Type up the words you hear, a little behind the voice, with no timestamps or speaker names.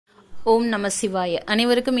ஓம் நம சிவாய.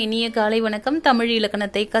 அனைவருக்கும் இனிய காலை வணக்கம். தமிழ்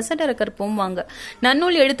இலக்கணத்தை கசடர கற்போம் வாங்க.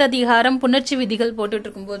 நன்னூல் எழுத்ததிகாரம் புணர்ச்சி விதிகள் போட்டுட்டு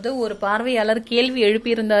இருக்கும்போது ஒரு பார்வையாளர் கேள்வி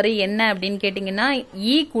எழுப்பியிருந்தாரு. என்ன அப்படின்னு கேட்டீங்கன்னா,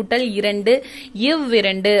 ஈ கூட்டல் 2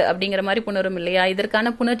 இவ்விரண்டு அப்படிங்கிற மாதிரி புணரும் இல்லையா,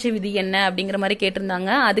 இதற்கான புணர்ச்சி விதி என்ன அப்படிங்கிற மாதிரி கேட்டிருந்தாங்க.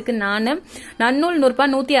 அதுக்கு நான் நன்னூல் நூற்பா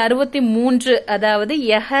 163, அதாவது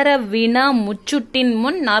யகர வினா முச்சுட்டின்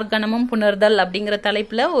முன் நாற்கணமும் புணர்தல் அப்படிங்கிற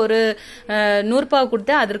தலைப்புல ஒரு நூற்பா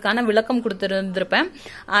கொடுத்து அதற்கான விளக்கம் கொடுத்திருந்திருப்பேன்.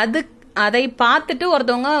 அதை பார்த்துட்டு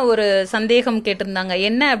ஒருத்தவங்க ஒரு சந்தேகம் கேட்டிருந்தாங்க.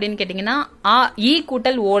 என்ன அப்படின்னு கேட்டீங்கன்னா, ஈ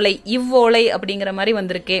கூட்டல் ஓலை இவ்வோலை அப்படிங்கிற மாதிரி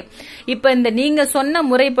வந்திருக்கு. இப்ப இந்த நீங்க சொன்ன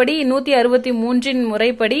முறைப்படி 163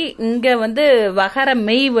 முறைப்படி இங்க வகர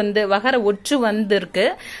மெய் வகர ஒற்று வந்திருக்கு.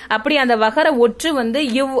 அப்படி அந்த வகர ஒற்று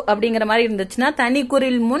இவ் அப்படிங்கிற மாதிரி இருந்துச்சுன்னா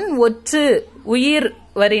தனிக்குறில் முன் ஒற்று உயிர்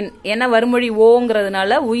வரின் ஏன்னா வறுமொழி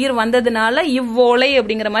ஓங்கிறதுனால உயிர் வந்ததுனால இவ்வோலை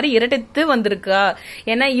அப்படிங்கிற மாதிரி இரட்டித்து வந்திருக்கா.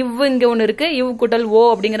 ஏன்னா இவ் இங்க ஒண்ணு இருக்கு, இவ் கூட்டல் ஓ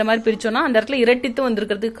அப்படிங்கிற மாதிரி பிரிச்சோம்னா அந்த இடத்துல இரட்டித்து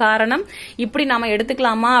வந்திருக்கிறதுக்கு காரணம் இப்படி நாம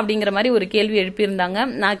எடுத்துக்கலாமா அப்படிங்கிற மாதிரி ஒரு கேள்வி எழுப்பியிருந்தாங்க.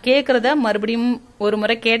 நான் கேட்கறத மறுபடியும் ஒரு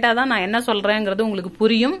முறை கேட்டாதான் நான் என்ன சொல்றேங்கிறது உங்களுக்கு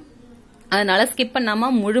புரியும். அதனால ஸ்கிப் பண்ணாம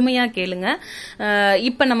முழுமையா கேளுங்க.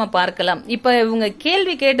 இப்ப நம்ம பார்க்கலாம். இப்ப இவங்க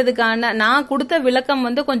கேள்வி கேட்டதுக்கான நான் கொடுத்த விளக்கம்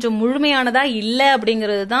கொஞ்சம் முழுமையானதா இல்ல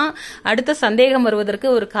அப்படிங்கிறது தான் அடுத்த சந்தேகம் வருவதற்கு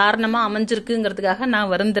ஒரு காரணமா அமைஞ்சிருக்குங்கிறதுக்காக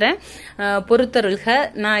நான் வருந்துறேன். பொறுத்தருள்க.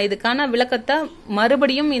 நான் இதுக்கான விளக்கத்தை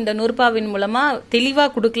மறுபடியும் இந்த நூற்பாவின் மூலமா தெளிவா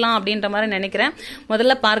கொடுக்கலாம் அப்படின்ற மாதிரி நினைக்கிறேன்.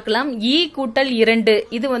 முதல்ல பார்க்கலாம். ஈ கூட்டல் 2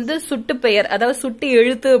 இது சுட்டு பெயர், அதாவது சுட்டு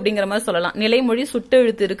எழுத்து அப்படிங்கிற மாதிரி சொல்லலாம். நிலைமொழி சுட்டு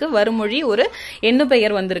எழுத்து இருக்கு, வருமொழி ஒரு எண்ணு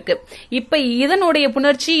பெயர் வந்திருக்கு. இப்ப இதனுடைய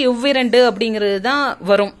புணர்ச்சி இவ்விரண்டு அப்படிங்கிறது தான்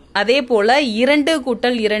வரும். அதே போல 2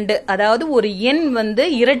 கூட்டல் 2, அதாவது ஒரு எண்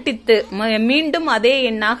இரட்டித்து மீண்டும் அதே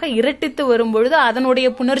எண்ணாக இரட்டித்து வரும்பொழுது அதனுடைய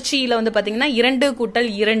புணர்ச்சியில பாத்தீங்கன்னா 2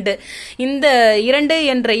 கூட்டல் 2, இந்த 2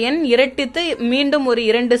 என்ற எண் இரட்டித்து மீண்டும் ஒரு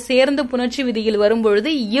 2 சேர்ந்து புணர்ச்சி விதியில்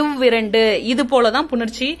வரும்பொழுது இவ்விரண்டு, இது போலதான்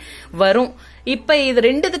புணர்ச்சி வரும். இப்ப இது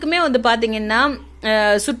ரெண்டுத்துக்குமே பாத்தீங்கன்னா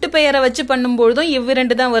சுட்டு பெயரை வச்சு பண்ணும்பொழுதும்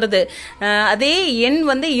இவ்விரண்டு தான் வருது. அதே எண்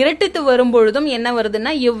இரட்டித்து வரும்பொழுதும் என்ன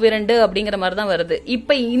வருதுன்னா இவ்விரண்டு அப்படிங்கிற மாதிரி தான் வருது.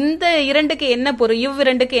 இப்ப இந்த இரண்டுக்கு என்ன பொருள்,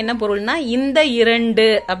 இவ்விரண்டுக்கு என்ன பொருள்னா இந்த 2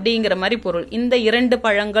 அப்படிங்கிற மாதிரி பொருள், இந்த 2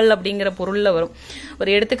 பழங்கள் அப்படிங்கிற பொருள்ல வரும்.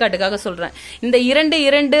 ஒரு எடுத்துக்காட்டுக்காக சொல்றேன். இந்த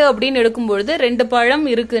 2 அப்படின்னு எடுக்கும்பொழுது 2 பழம்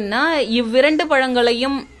இருக்குன்னா இவ்விரண்டு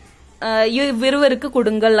பழங்களையும் இவ்விருவருக்கு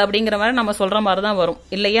கொடுங்கள் அப்படிங்கிற மாதிரி நம்ம சொல்ற மாதிரிதான் வரும்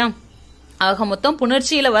இல்லையா. ஆக மொத்தம்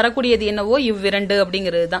புணர்ச்சியில வரக்கூடியது என்னவோ இவ்விரண்டு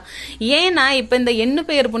அப்படிங்கிறது தான். ஏன்னா இப்ப இந்த எண்ணு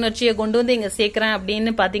பெயர் புணர்ச்சியை கொண்டு இங்க சேர்க்கிறேன்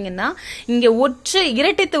அப்படின்னு பாத்தீங்கன்னா, இங்க ஒற்று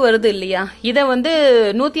இரட்டித்து வருது இல்லையா. இத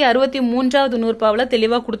 163வது நூற்பாவில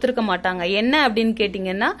தெளிவா கொடுத்திருக்க மாட்டாங்க. என்ன அப்படின்னு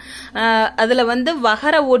கேட்டீங்கன்னா, அதுல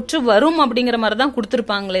வகர ஒற்று வரும் அப்படிங்கிற மாதிரிதான்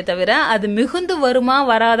கொடுத்திருப்பாங்களே தவிர அது மிகுந்து வருமா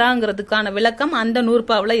வராதாங்கிறதுக்கான விளக்கம் அந்த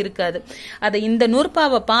நூற்பாவில இருக்காது. அதை இந்த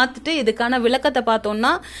நூற்பாவை பார்த்துட்டு இதுக்கான விளக்கத்தை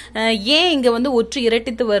பார்த்தோம்னா ஏன் இங்க ஒற்று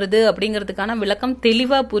இரட்டித்து வருது அப்படிங்கிறது விளக்கம்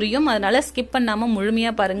தெளிவா புரியும். அதனால ஸ்கிப் பண்ணாம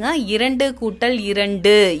முழுமையா பாருங்க. 2 கூட்டல்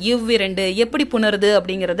 2 இவ்விரண்டு எப்படி புணருது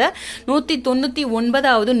அப்படிங்கறத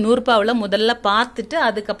 199வது நூற்பாவில முதல்ல பார்த்துட்டு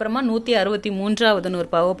அதுக்கப்புறமா 163வது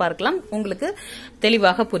நூற்பாவை பார்க்கலாம். உங்களுக்கு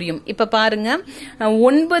தெளிவாக புரியும். இப்ப பாருங்க.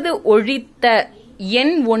 9 ஒழித்த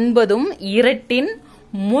எண் 9 இரட்டின்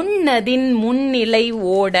முன்னதின் முன்னிலை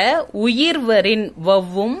ஓட உயிர்வரின்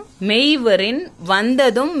வவ்வும் மெய்வரின்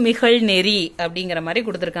வந்ததும் மிகழ் நெறி அப்படிங்கிற மாதிரி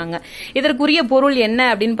கொடுத்திருக்காங்க. இதற்குரிய பொருள் என்ன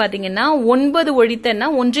அப்படின்னு பாத்தீங்கன்னா, 9 ஒழித்தன்னா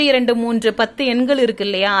 1 2 3 10 எண்கள் இருக்கு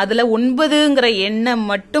இல்லையா, அதுல 9ங்கிற எண்ணை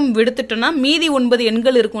மட்டும் விடுத்துட்டோம்னா மீதி 9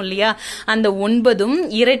 எண்கள் இருக்கும் இல்லையா. அந்த 9ம்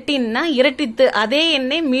இரட்டின்னா இரட்டித்து அதே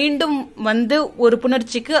எண்ணை மீண்டும் ஒரு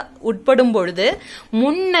புணர்ச்சிக்கு உட்படும் பொழுது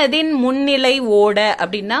முன்னதின் முன்னிலை ஓட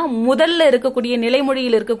அப்படின்னா முதல்ல இருக்கக்கூடிய நிலைமொழி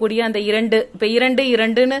இருக்கக்கூடிய அந்த 2, இப்ப 2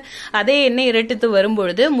 2ன்னு அதே எண்ணை இரட்டித்து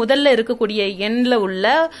வரும்பொழுது முதல்ல இருக்கக்கூடிய எண்ல உள்ள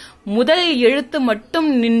முதல் எழுத்து மட்டும்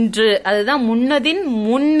நின்று, அதுதான் முன்னதின்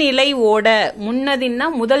முன்னிலை ஓட. முன்னதின்னா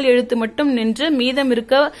முதல் எழுத்து மட்டும் நின்று மீதம்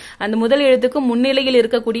இருக்க அந்த முதல் எழுத்துக்கு முன்னிலையில்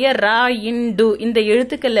இருக்கக்கூடிய ரா இன் டு இந்த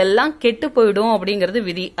எழுத்துக்கள் எல்லாம் கெட்டு போயிடும் அப்படிங்கிறது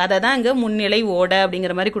விதி. அததான் இங்க முன்னிலை ஓட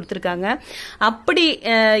அப்படிங்கிற மாதிரி கொடுத்திருக்காங்க. அப்படி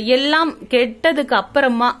எல்லாம் கெட்டதுக்கு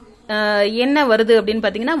அப்புறமா என்ன வருது அப்படின்னு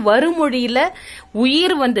பாத்தீங்கன்னா, வருமொழியில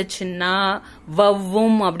உயிர் வந்துச்சுன்னா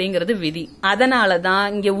வவ்வும் அப்படிங்கிறது விதி. அதனாலதான்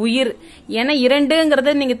இங்க உயிர், ஏன்னா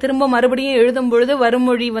 2ங்கிறத நீங்க திரும்ப மறுபடியும் எழுதும் பொழுது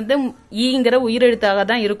வருமொழி ஈங்கிற உயிரெழுத்தாக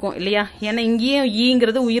தான் இருக்கும் இல்லையா. ஏன்னா இங்கேயும்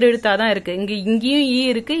ஈங்கிறது உயிரெழுத்தாக இருக்கு, இங்கேயும் ஈ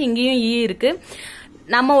இருக்கு, இங்கேயும் ஈ இருக்கு.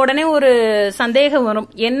 நம்ம உடனே ஒரு சந்தேகம் வரும்.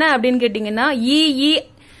 என்ன அப்படின்னு கேட்டீங்கன்னா, ஈ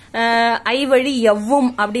ஐ வழி எவ்வும்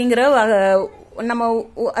அப்படிங்கிற நம்ம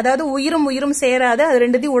அதாவது உயிரும் உயிரும் சேராத அது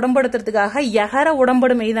ரெண்டுத்தையும் உடம்படுத்துறதுக்காக யகர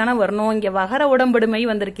உடம்படுமை தானே வரணும். இங்க வகர உடம்படுமை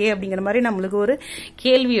வந்திருக்கே அப்படிங்கிற மாதிரி நம்மளுக்கு ஒரு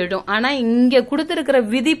கேள்வி எழும். ஆனா இங்க கொடுத்திருக்கிற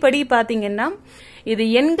விதிப்படி பாத்தீங்கன்னா இது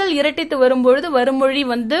எண்கள் இரட்டித்து வரும்பொழுது வருமொழி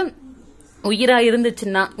வந்து உயிரா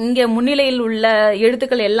இருந்துச்சுன்னா இங்க முன்னிலையில் உள்ள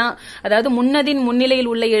எழுத்துக்கள் எல்லாம், அதாவது முன்னதின் முன்னிலையில்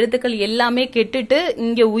உள்ள எழுத்துக்கள் எல்லாமே கெட்டுட்டு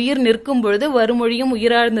இங்க உயிர் நிற்கும் பொழுது வருமொழியும்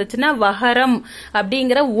உயிரா இருந்துச்சுன்னா வகரம்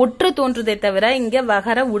அப்படிங்கிற ஒற்று தோன்றுதே தவிர இங்க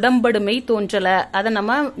வகர உடம்படுமை தோன்றல. அதை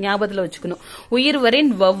நம்ம ஞாபகத்துல வச்சுக்கணும்.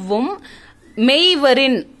 உயிர்வரின் வவ்வும்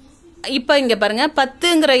மெய்வரின், இப்ப இங்க பாருங்க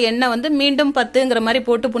 10ங்கிற எண்ணை வந்து மீண்டும் 10ங்கிற மாதிரி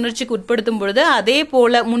போட்டு புணர்ச்சிக்கு உட்படுத்தும் பொழுது அதே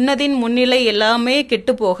போல முன்னதின் முன்னிலை எல்லாமே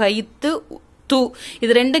கெட்டு போக இத்து து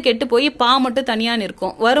இது ரெண்டும் கெட்டு போய் பா மட்டும் தனியா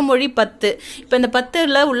நிற்கும். வருமொழி 10. இப்ப இந்த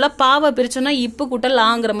 10ல உள்ள பாவை பிரிச்சோம்னா இப்பு கூட்டல்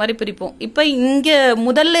ஆங்கிற மாதிரி பிரிப்போம். இப்ப இங்க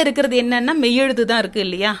முதல்ல இருக்கிறது என்னன்னா மெய்யெழுத்து தான் இருக்கு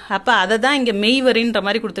இல்லையா, அப்ப அதை தான் இங்க மெய்வரின்ற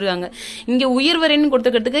மாதிரி கொடுத்துருக்காங்க. இங்க உயிர்வரின்னு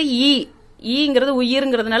கொடுத்துக்கிறதுக்கு ஈங்கிறது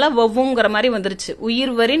உயிர்ங்கிறதுனால வவ்வுங்கிற மாதிரி வந்துருச்சு.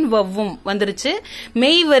 உயிர்வரின் வவ்வும் வந்துருச்சு.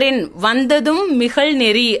 மெய்வரின் வந்ததும் மிகழ்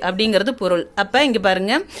நெறி அப்படிங்கிறது பொருள். அப்ப இங்க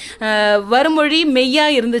பாருங்க, வருமொழி மெய்யா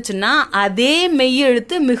இருந்துச்சுன்னா அதே மெய்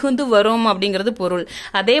எழுத்து மிகுந்து வரும் அப்படிங்கிறது பொருள்.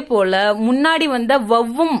 அதே போல முன்னாடி வந்த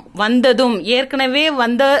வவ்வும் வந்ததும், ஏற்கனவே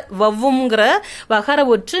வந்த வவ்வுங்கிற வகர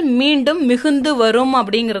ஒற்று மீண்டும் மிகுந்து வரும்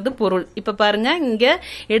அப்படிங்கிறது பொருள். இப்ப பாருங்க, இங்க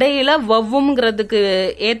இடையில வவ்வுங்கிறதுக்கு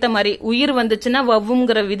ஏத்த மாதிரி உயிர் வந்துச்சுன்னா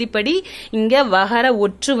வவ்வுங்கிற விதிப்படி இங்க வகர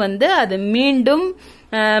ஒற்று வந்து அது மீண்டும்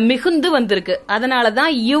மிகுந்து வந்திருக்கு.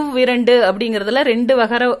 அதனாலதான் இவ்விரண்டு அப்படிங்கறதுல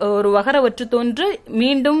ஒரு வகர ஒற்று தோன்று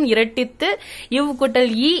மீண்டும் இரட்டித்து இவ்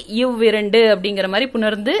கூட்டல் இவ்விரண்டு அப்படிங்கிற மாதிரி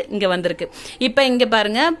புணர்ந்து இங்க வந்திருக்கு. இப்ப இங்க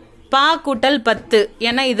பாருங்க, பா கூட்டல் 10,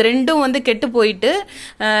 ஏன்னா இது ரெண்டும் வந்து கெட்டு போயிட்டு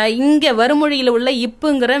இங்க வருமொழியில உள்ள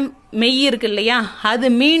இப்புங்கிற மெய் இருக்கு இல்லையா, அது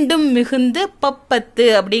மீண்டும் மிகுந்து பப்பத்து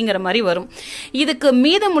அப்படிங்கிற மாதிரி வரும். இதுக்கு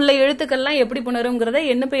மீதமுள்ள எழுத்துக்கள்லாம் எப்படி புணருங்கிறத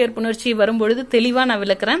எண்ணு பெயர் புணர்ச்சி வரும்பொழுது தெளிவா நான்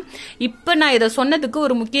விளக்குறேன். இப்ப நான் இதை சொன்னதுக்கு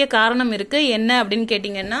ஒரு முக்கிய காரணம் இருக்கு. என்ன அப்படின்னு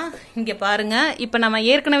கேட்டீங்கன்னா, இங்க பாருங்க, இப்ப நம்ம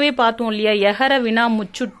ஏற்கனவே பார்த்தோம் இல்லையா, யகர வினா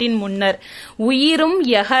முச்சுட்டின் முன்னர் உயிரும்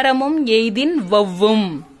யகரமும் எய்தின் வவ்வும்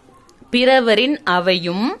பிறவரின்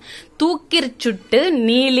அவையும் தூக்கிற்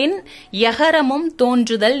நீலின் யகரமும்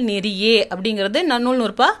தோன்றுதல் நெறியே அப்படிங்கிறது நன்னூல்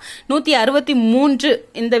நூற்பா 163.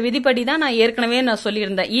 இந்த விதிப்படி தான் நான் ஏற்கனவே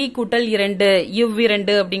சொல்லியிருந்தேன். ஈ கூட்டல் 2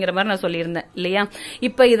 இவ்விரண்டு அப்படிங்கிற மாதிரி நான் சொல்லியிருந்தேன் இல்லையா.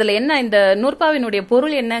 இப்ப இதுல என்ன, இந்த நூற்பாவினுடைய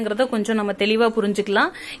பொருள் என்னங்கறத கொஞ்சம் நம்ம தெளிவா புரிஞ்சுக்கலாம்.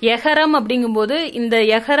 யகரம் அப்படிங்கும்போது இந்த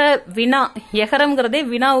யகர வினா, யகரம்ங்கிறதே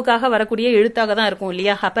வினாவுக்காக வரக்கூடிய எழுத்தாக தான் இருக்கும்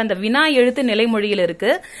இல்லையா. அப்ப அந்த வினா எழுத்து நிலைமொழியில்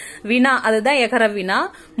இருக்கு. வினா அதுதான் யகர வினா.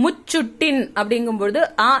 முச்சுட்டின் அப்படிங்கும்போது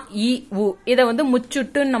ஆ இ உ, இத வந்து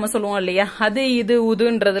முச்சுட்டுன்னு நம்ம சொல்லுவோம் இல்லையா. அது இது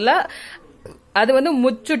உதுன்றதுல அது வந்து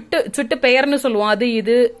முச்சுட்டு சுட்டு பெயர்னு சொல்லுவோம். அது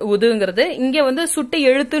இது உதுங்கிறது இங்க வந்து சுட்டு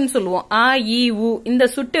எழுத்துன்னு சொல்லுவோம். ஆ இ உ, இந்த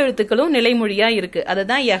சுட்டு எழுத்துக்களும் நிலைமொழியா இருக்கு.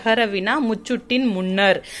 அதுதான் யகர வினா முச்சுட்டின்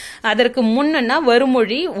முன்னர். அதற்கு முன்னா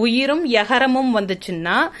வருமொழி உயிரும் யகரமும்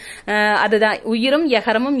வந்துச்சுன்னா, அதுதான் உயிரும்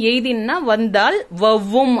யகரமும் எய்தின்னா வந்தால்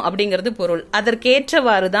வவ்வும் அப்படிங்கிறது பொருள்.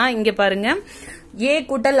 அதற்கேற்றவாறுதான் இங்க பாருங்க, ஏ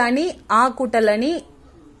கூட்டல் அணி ஆ கூட்டல் அணி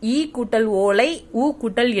ஈ கூட்டல் ஓலை ஊ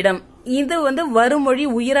கூட்டல் இடம், இது வந்து வருமொழி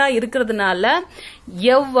உயிரா இருக்கிறதுனால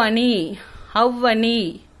எவ்வணி அவ்வணி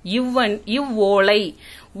இவ்வோலை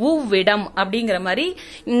ஊவிடம் அப்படிங்கிற மாதிரி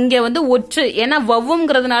இங்க வந்து ஒற்று, ஏன்னா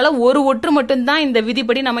வவ்வுங்கிறதுனால ஒரு ஒற்று மட்டும்தான் இந்த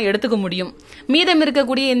விதிப்படி நம்ம எடுத்துக்க முடியும். மீதம்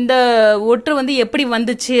இருக்கக்கூடிய இந்த ஒற்று வந்து எப்படி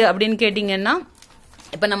வந்துச்சு அப்படின்னு கேட்டீங்கன்னா,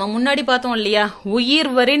 இப்ப நம்ம முன்னாடி பார்த்தோம் இல்லையா,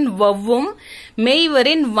 உயிர்வரின் வவ்வும்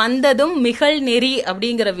மெய்வரின் வந்ததும் மிகழ் நெறி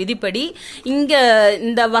அப்படிங்கிற விதிப்படி இங்க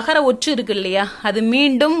இந்த வகர ஒற்று இருக்கு இல்லையா, அது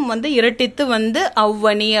மீண்டும் வந்து இரட்டித்து வந்து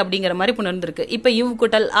அவ்வணி அப்படிங்கிற மாதிரி புணர்ந்திருக்கு. இப்ப இவ்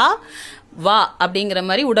கூட்டல் ஆ வா அப்படிங்கிற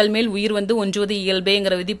மாதிரி உடல் மேல் உயிர் வந்து ஒன்றுவது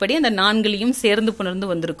இயல்பேங்கிற விதிப்படி அந்த நான்கிலையும் சேர்ந்து புணர்ந்து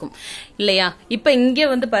வந்திருக்கும் இல்லையா. இப்ப இங்க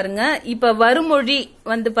வந்து பாருங்க, இப்ப வருமொழி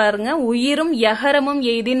வந்து பாருங்க, உயிரும் யகரமும்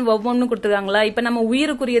எய்தின் வவ்வம்னு கொடுத்துருக்காங்களா. இப்ப நம்ம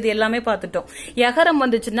உயிருக்குரியது எல்லாமே பார்த்துட்டோம். யகரம்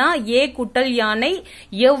வந்துச்சுன்னா ஏ கூட்டல் யானை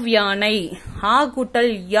எவ் யானை, ஆ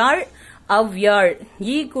கூட்டல் யாழ் அவ் யாழ்,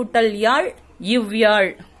 ஈ கூட்டல் யாழ் இவ்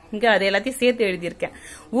யாழ், இங்க அது எல்லாத்தையும் சேர்த்து எழுதியிருக்கேன்.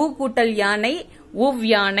 ஊ கூட்டல் யானை உவ்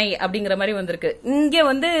யானை அப்படிங்கிற மாதிரி வந்திருக்கு. இங்க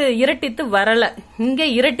வந்து இரட்டித்து வரல, இங்க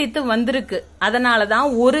இரட்டித்து வந்திருக்கு. அதனாலதான்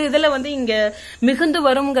ஒரு இதுல வந்து இங்க மிகுந்து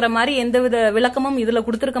வரும்ங்கிற மாதிரி எந்தவித விளக்கமும் இதுல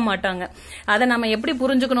கொடுத்திருக்க மாட்டாங்க. அதை நம்ம எப்படி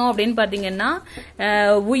புரிஞ்சுக்கணும் அப்படின்னு பாத்தீங்கன்னா,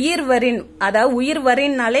 உயிர்வரின், அதாவது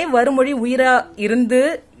உயிர்வரின்னாலே வருமொழி உயிரா இருந்து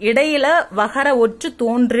இடையில வகர ஒற்று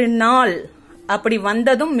தோன்றினால் அப்படி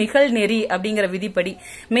வந்ததும் மிகழ் நெறி அப்படிங்கிற விதிப்படி,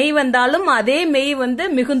 மெய் வந்தாலும் அதே மெய் வந்து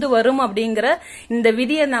மிகுந்து வரும் அப்படிங்கிற இந்த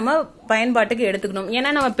விதியை நம்ம பயன்பாட்டுக்கு எடுத்துக்கணும். ஏன்னா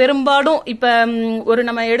நம்ம பெரும்பாலும் இப்ப ஒரு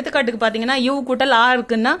நம்ம எடுத்துக்காட்டுக்கு பாத்தீங்கன்னா யூ கூட்டல் ஆ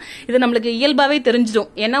இருக்குன்னா இது நம்மளுக்கு இயல்பாவே தெரிஞ்சிடும்.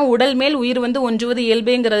 ஏன்னா உடல் மேல் உயிர் வந்து ஒன்றுவது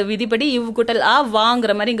இயல்புங்கிற விதிப்படி யூ கூட்டல் ஆ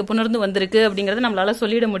வாங்கிற மாதிரி இங்க புணர்ந்து வந்திருக்கு அப்படிங்கறத நம்மளால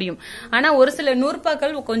சொல்லிட முடியும். ஆனா ஒரு சில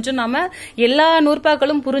நூற்பாக்கள் கொஞ்சம் நாம எல்லா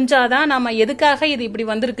நூற்பாக்களும் புரிஞ்சாதான் நாம எதுக்காக இது இப்படி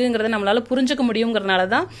வந்திருக்குங்கிறத நம்மளால புரிஞ்சுக்க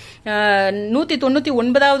முடியுங்கிறதுனாலதான்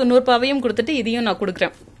 199வது நூற்பாவையும் கொடுத்துட்டு இதையும் நான்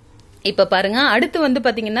கொடுக்குறேன். இப்ப பாருங்க, அடுத்து வந்து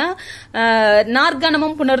பாத்தீங்கன்னா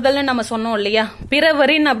நாற்கணமும் புணர்தல்னு நம்ம சொன்னோம் இல்லையா.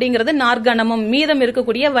 பிறவரின் அப்படிங்கறது நாற்கணமும், மீதம்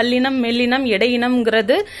இருக்கக்கூடிய வல்லினம் மெல்லினம்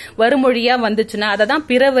இடையினம்ங்கிறது வருமொழியா வந்துச்சுன்னா அததான்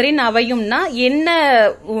பிறவரின் அவையும்னா என்ன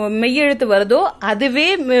மெய்யெழுத்து வருதோ அதுவே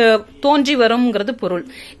தோன்றி வரும்ங்கிறது பொருள்.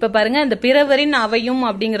 இப்ப பாருங்க, இந்த பிறவரின் அவையும்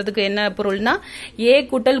அப்படிங்கிறதுக்கு என்ன பொருள்னா ஏ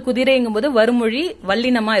கூட்டல் குதிரைங்கும் போது வருமொழி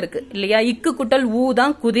வல்லினமா இருக்கு இல்லையா. இக்கு கூட்டல் ஊ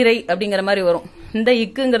தான் குதிரை அப்படிங்கிற மாதிரி வரும். இந்த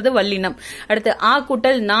இக்குங்கிறது வல்லினம். அடுத்து ஆ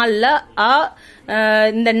கூட்டல் நாள்ல ஆ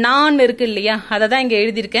இந்த நான் இருக்கு இல்லையா, அததான் இங்க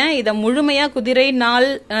எழுதியிருக்கேன். இத முழுமையா குதிரை நாள்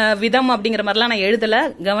விதம் அப்படிங்கிற மாதிரிலாம் நான் எழுதல,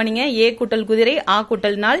 கவனிங்க. ஏ கூட்டல் குதிரை, ஆ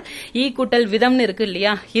கூட்டல் நாள், ஈ கூட்டல் விதம்னு இருக்கு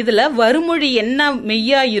இல்லையா. இதுல வருமொழி என்ன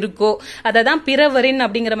மெய்யா இருக்கோ அததான் பிறவரின்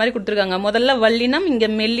அப்படிங்கிற மாதிரி கொடுத்திருக்காங்க. முதல்ல வல்லினம், இங்க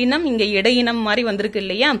மெல்லினம், இங்க இடையினம் மாதிரி வந்திருக்கு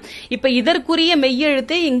இல்லையா. இப்ப இதற்குரிய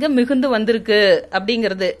மெய்யெழுத்து இங்க மிகுந்து வந்திருக்கு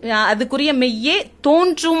அப்படிங்கிறது, அதுக்குரிய மெய்யே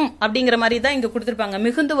தோன்றும் அப்படிங்கிற மாதிரி தான் இங்க கொடுத்திருப்பாங்க.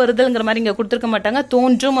 மிகுந்து வருதல்ங்கிற மாதிரி இங்க கொடுத்திருக்க மாட்டாங்க,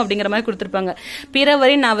 தோன்றும் அப்படிங்கிற மாதிரி கொடுத்திருப்பாங்க.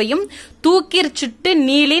 பிறவரின் அவையும் தூக்கிற் சுட்டு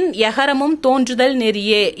நீலின் யகரமும் தோன்றுதல்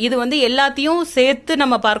நெறியே. இது வந்து எல்லாத்தையும் சேர்த்து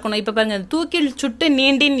நம்ம பார்க்கணும். இப்ப பாருங்க, தூக்கில் சுட்டு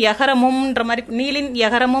நீண்டின் யகரமும்ன்ற மாதிரி, நீலின்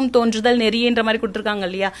யகரமும் தோன்றுதல் நெறியன்ற மாதிரி கொடுத்திருக்காங்க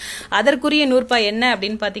இல்லையா. அதற்குரிய நூற்பா என்ன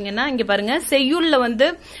அப்படின்னு பாத்தீங்கன்னா, இங்க பாருங்க, செய்யுள்ல வந்து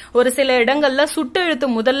ஒரு சில இடங்கள்ல சுட்டெழுத்து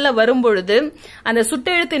முதல்ல வரும்பொழுது அந்த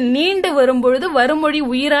சுட்டெழுத்து நீண்டு வரும்பொழுது வருமொழி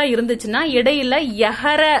உயிரா இருந்துச்சுன்னா இடையில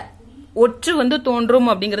யகர ஒற்று வந்து தோன்றும்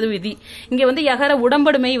அப்படிங்கறது விதி. இங்க வந்து யகர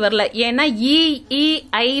உடம்படுமை வரல. ஏன்னா இ இ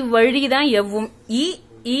ஐ வழிதான் எவ்வும். இ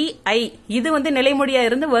இ ஐ இது வந்து நிலைமொழியா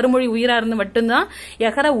இருந்து வருமொழி உயிரா இருந்து மட்டும்தான்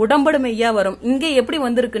யகர உடம்படுமையா வரும். இங்க எப்படி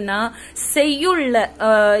வந்திருக்குன்னா செய்யுள்ள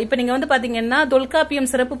இப்ப நீங்க வந்து பாத்தீங்கன்னா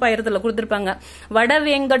தொல்காப்பியம் சிறப்பு பயிரத்துல கொடுத்திருப்பாங்க.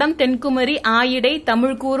 வடவேங்கடம் தென்குமரி ஆயிடை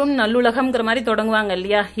தமிழ் கூறும் நல்லுலகம்ங்கிற மாதிரி தொடங்குவாங்க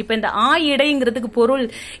இல்லையா. இப்ப இந்த ஆயிடைங்கிறதுக்கு பொருள்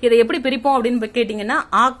இதை எப்படி பிரிப்போம் அப்படின்னு கேட்டீங்கன்னா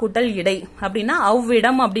ஆ கூட்டல் இடை அப்படின்னா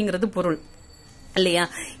அவ்விடம் அப்படிங்கிறது பொருள் இல்லையா.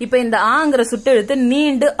 இப்ப இந்த ஆங்கிற சுட்டெழுத்து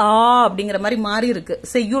நீண்டு ஆ அப்படிங்கிற மாதிரி மாறி இருக்கு,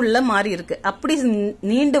 செய்யுள்ள மாறி இருக்கு. அப்படி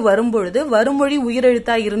நீண்டு வரும்பொழுது வருமொழி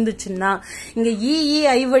உயிரெழுத்தா இருந்துச்சுன்னா இங்க ஈ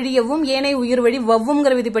ஐ வழியவும் ஏனை உயிர் வழி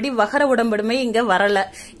வவ்வுங்கிற விதிப்படி வகர உடம்படுமை இங்க வரல.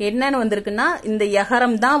 என்னன்னு வந்திருக்குன்னா இந்த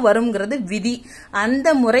யகரம் தான் வரும்ங்கிறது விதி.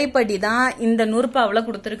 அந்த முறைப்படிதான் இந்த நூற்பாவில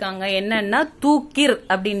கொடுத்திருக்காங்க. என்னன்னா தூக்கிர்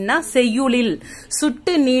அப்படின்னா செய்யுளில்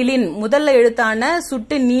சுட்டு நீளின் முதல்ல எழுத்தான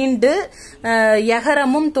சுட்டு நீண்டு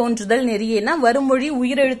யகரமும் தோன்றுதல் நெறியனா வருமொழி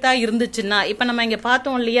உயிரெழுத்தா இருந்துச்சுன்னா, இப்ப நம்ம இங்க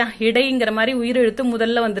பார்த்தோம் இல்லையா, இடைங்கிற மாதிரி உயிரெழுத்து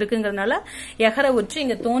முதல்ல வந்திருக்குங்கிறதுனால யகர ஒற்று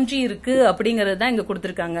இங்க தோன்றி இருக்கு அப்படிங்கறது தான் இங்க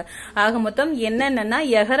கொடுத்திருக்காங்க. ஆக மொத்தம் என்னன்னா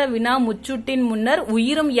யகர வினா முச்சுட்டின் முன்னர்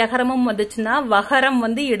உயிரும் யகரமும் வந்துச்சுன்னா வகரம்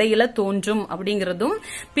வந்து இடையில தோன்றும் அப்படிங்கறதும்,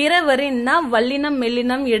 பிறவரின்னா வல்லினம்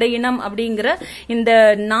மெல்லினம் இடையினம் அப்படிங்கிற இந்த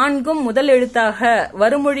நான்கும் முதல் எழுத்தாக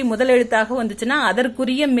வருமொழி முதல் எழுத்தாக வந்துச்சுன்னா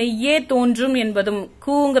அதற்குரிய மெய்யே தோன்றும் என்பதும்,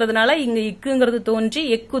 கூங்கிறதுனால இங்க இக்குங்கிறது தோன்றி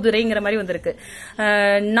எக்குதிரைங்கிற மாதிரி வந்திருக்கு.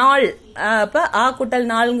 நாள் அப்ப ஆ கூட்டல்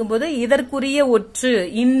நாளுங்கும் போது இதற்குரிய ஒற்று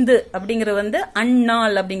இந்து அப்படிங்கறது வந்து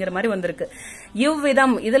அந்நாள் அப்படிங்கிற மாதிரி வந்திருக்கு.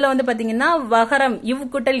 இவ்விதம் இதுல வந்து பாத்தீங்கன்னா வகரம் இவ்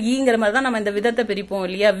கூட்டல் ஈங்கிற மாதிரி தான் நம்ம இந்த விதத்தை பிரிப்போம்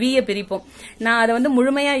இல்லையா, விய பிரிப்போம். நான் அதை வந்து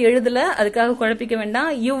முழுமையா எழுதல, அதுக்காக குழப்பிக்க வேண்டாம்.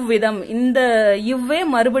 இவ்விதம் இந்த இவ்வே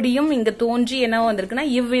மறுபடியும் இங்க தோன்றி என்ன வந்திருக்குன்னா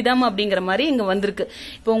இவ்விதம் அப்படிங்கிற மாதிரி இங்க வந்திருக்கு.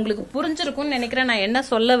 இப்போ உங்களுக்கு புரிஞ்சிருக்கும்னு நினைக்கிறேன், நான் என்ன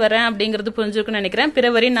சொல்ல வரேன் அப்படிங்கறது புரிஞ்சிருக்கும்னு நினைக்கிறேன்.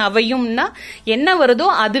 பிறவரின் அவையும்னா என்ன வருதோ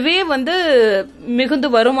அதுவே வந்து மிகுந்து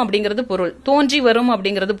வரும் அப்படிங்கிறது பொருள், தோன்றி வரும்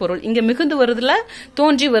அப்படிங்கிறது பொருள். இங்க மிகுந்து வருதுல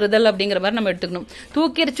தோன்றி வருதல் அப்படிங்கிற மாதிரி நம்ம எடுத்துக்கணும்.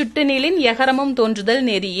 தூக்கிற் சுட்டு நீளின் யகரமும் தோன்றுதல்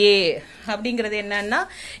நெறியே அப்படிங்கிறது என்னன்னா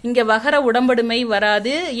இங்க வகர உடம்படுமை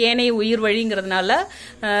வராது, ஏனை உயிர் வழிங்கிறதுனால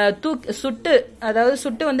சுட்டு அதாவது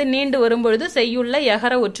சுட்டு வந்து நீண்டு வரும்பொழுது செய்யுள்ள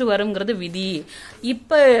யகர ஒற்று வருங்கிறது விதி.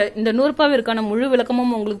 இப்ப இந்த நூற்பாவிற்கான முழு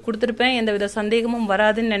விளக்கமும் உங்களுக்கு கொடுத்திருப்பேன், எந்தவித சந்தேகமும்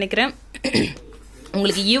வராதுன்னு நினைக்கிறேன்.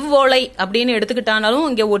 உங்களுக்கு இவ்வோலை அப்படின்னு எடுத்துக்கிட்டாலும்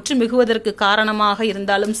இங்க ஒற்று மிகுவதற்கு காரணமாக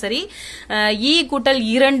இருந்தாலும் சரி, ஈ கூட்டல்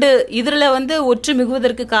 2 இதுல வந்து ஒற்று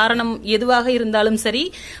மிகுவதற்கு காரணம் எதுவாக இருந்தாலும் சரி,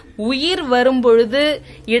 உயிர் வரும்பொழுது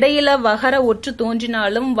இடையில வகர ஒற்று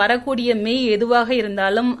தோன்றினாலும் வரக்கூடிய மெய் எதுவாக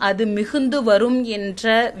இருந்தாலும் அது மிகுந்து வரும்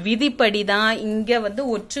என்ற விதிப்படிதான் இங்க வந்து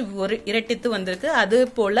ஒற்று இரட்டித்து வந்திருக்கு. அது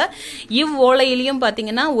போல இவ்வோலையிலையும்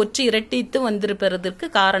பாத்தீங்கன்னா ஒற்று இரட்டித்து வந்திருப்பதற்கு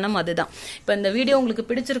காரணம் அதுதான். இப்ப இந்த வீடியோ உங்களுக்கு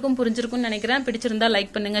பிடிச்சிருக்கும் புரிஞ்சிருக்கும்னு நினைக்கிறேன். பிடிச்சிருந்தா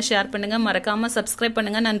லைக் பண்ணுங்க, ஷேர் பண்ணுங்க, மறக்காம சப்ஸ்கிரைப்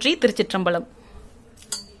பண்ணுங்க. நன்றி. திருச்சிற்றம்பலம்.